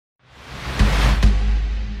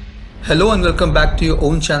Hello and welcome back to your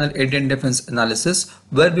own channel Indian Defense Analysis,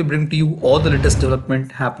 where we bring to you all the latest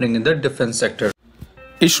development happening in the defense sector.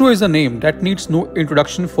 ISRO is a name that needs no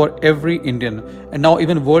introduction for every Indian, and now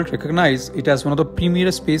even world recognize it as one of the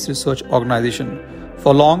premier space research organization.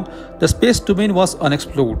 For long, the space domain was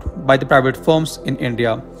unexplored by the private firms in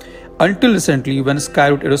India, until recently when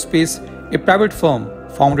Skyroot Aerospace, a private firm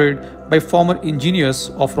founded by former engineers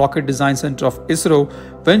of Rocket Design Center of ISRO,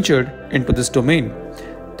 ventured into this domain.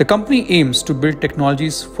 The company aims to build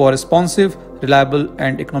technologies for responsive, reliable,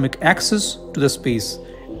 and economic access to the space.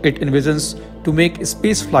 It envisions to make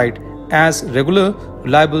spaceflight as regular,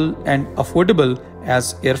 reliable, and affordable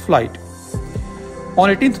as air flight. On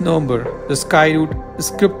 18th November, the Skyroot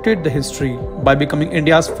scripted the history by becoming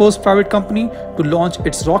India's first private company to launch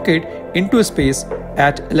its rocket into space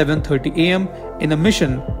at 11:30 am in a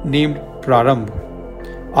mission named Prarambh.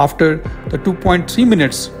 After the 2.3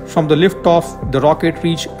 minutes from the liftoff, the rocket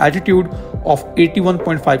reached altitude of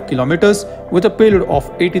 81.5 kilometers with a payload of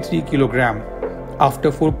 83 kilograms. After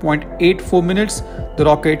 4.84 minutes, the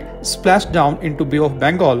rocket splashed down into Bay of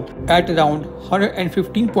Bengal at around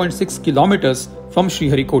 115.6 kilometers from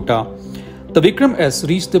Sriharikota. The Vikram-S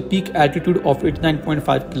reached the peak altitude of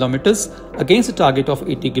 89.5 kilometers against a target of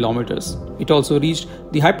 80 kilometers. It also reached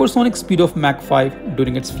the hypersonic speed of Mach 5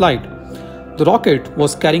 during its flight. The rocket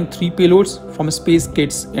was carrying three payloads from Space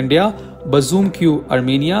Kits India, WHOMSOEVER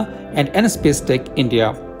Armenia, and N-Space Tech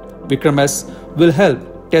India. Vikram-S will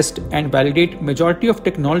help test and validate majority of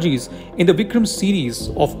technologies in the Vikram series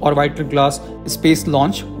of orbital class space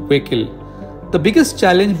launch vehicle. The biggest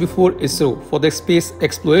challenge before ISRO for the space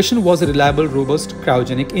exploration was a reliable, robust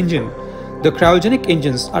cryogenic engine. The cryogenic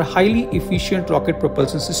engines are highly efficient rocket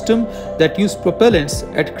propulsion system that use propellants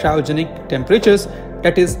at cryogenic temperatures,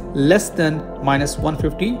 that is less than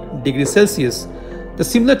 -150 degrees Celsius. The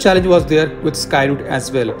similar challenge was there with Skyroot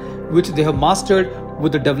as well, which they have mastered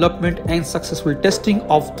with the development and successful testing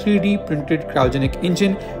of 3D printed cryogenic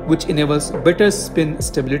engine, which enables better spin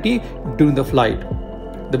stability during the flight.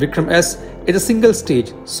 The Vikram-S is a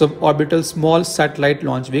single-stage suborbital small satellite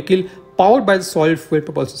launch vehicle powered by the solid fuel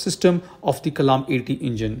propulsion system of the Kalam 80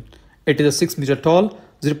 engine. It is a 6 meter tall,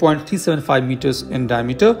 0.375 meters in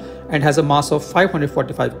diameter, and has a mass of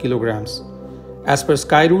 545 kilograms. As per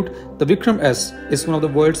Skyroot, the Vikram-S is one of the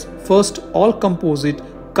world's first all-composite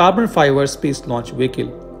carbon fiber space launch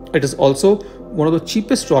vehicle. It is also one of the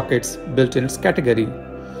cheapest rockets built in its category.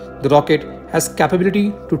 The rocket has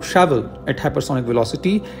capability to travel at hypersonic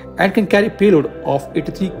velocity and can carry payload of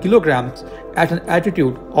 83 kilograms at an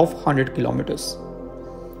altitude of 100 kilometers.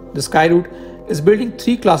 The Skyroot is building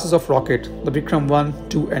three classes of rocket, the Vikram 1,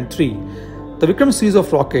 2 and 3. The Vikram series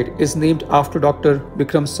of rocket is named after Dr.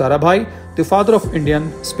 Vikram Sarabhai, the father of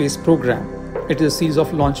Indian space program. It is a series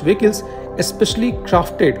of launch vehicles especially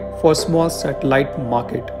crafted for small satellite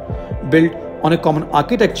market. Built on a common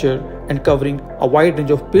architecture and covering a wide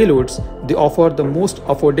range of payloads, they offer the most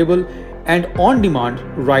affordable and on-demand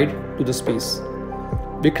ride to the space.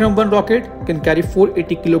 Vikram 1 rocket can carry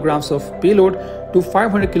 480 kilograms of payload to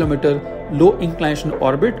 500 kilometer low inclination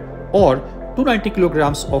orbit or 290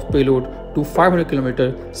 kilograms of payload to 500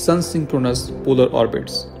 kilometer sun-synchronous polar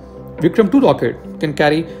orbits. Vikram 2 rocket can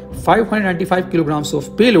carry 595 kilograms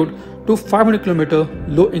of payload to 500 kilometer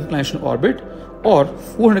low inclination orbit or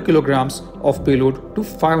 400 kilograms of payload to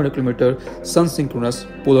 500 kilometer sun-synchronous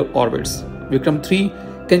polar orbits. Vikram 3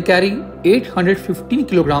 can carry 815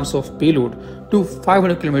 kilograms of payload to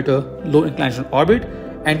 500 km low inclination orbit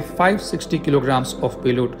and 560 kilograms of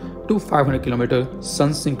payload to 500 km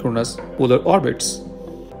sun-synchronous polar orbits.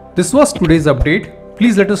 This was today's update.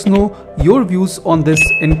 Please let us know your views on this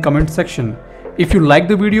in comment section. If you like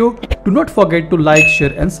the video, do not forget to like,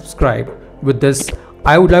 share and subscribe. With this,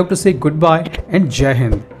 I would like to say goodbye and Jai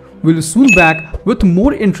Hind. We'll soon back with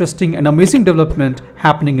more interesting and amazing development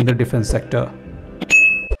happening in the defense sector.